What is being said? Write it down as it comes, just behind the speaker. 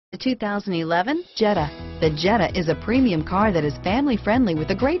The 2011 Jetta. The Jetta is a premium car that is family-friendly with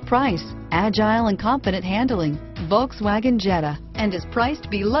a great price, agile and confident handling. Volkswagen Jetta, and is priced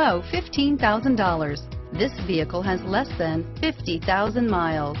below $15,000. This vehicle has less than 50,000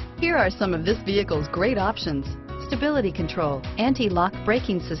 miles. Here are some of this vehicle's great options: stability control, anti-lock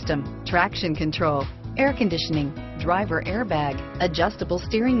braking system, traction control, air conditioning, driver airbag, adjustable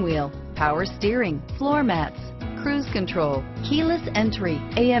steering wheel, power steering, floor mats, cruise control, keyless entry,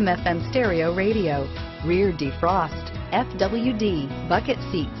 AM/FM stereo radio, rear defrost, FWD, bucket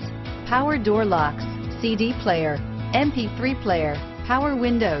seats, power door locks, CD player, MP3 player, power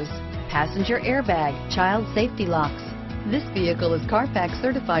windows, passenger airbag, child safety locks. This vehicle is Carfax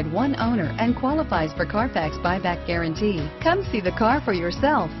certified one owner and qualifies for Carfax buyback guarantee. Come see the car for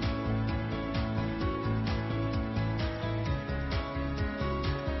yourself.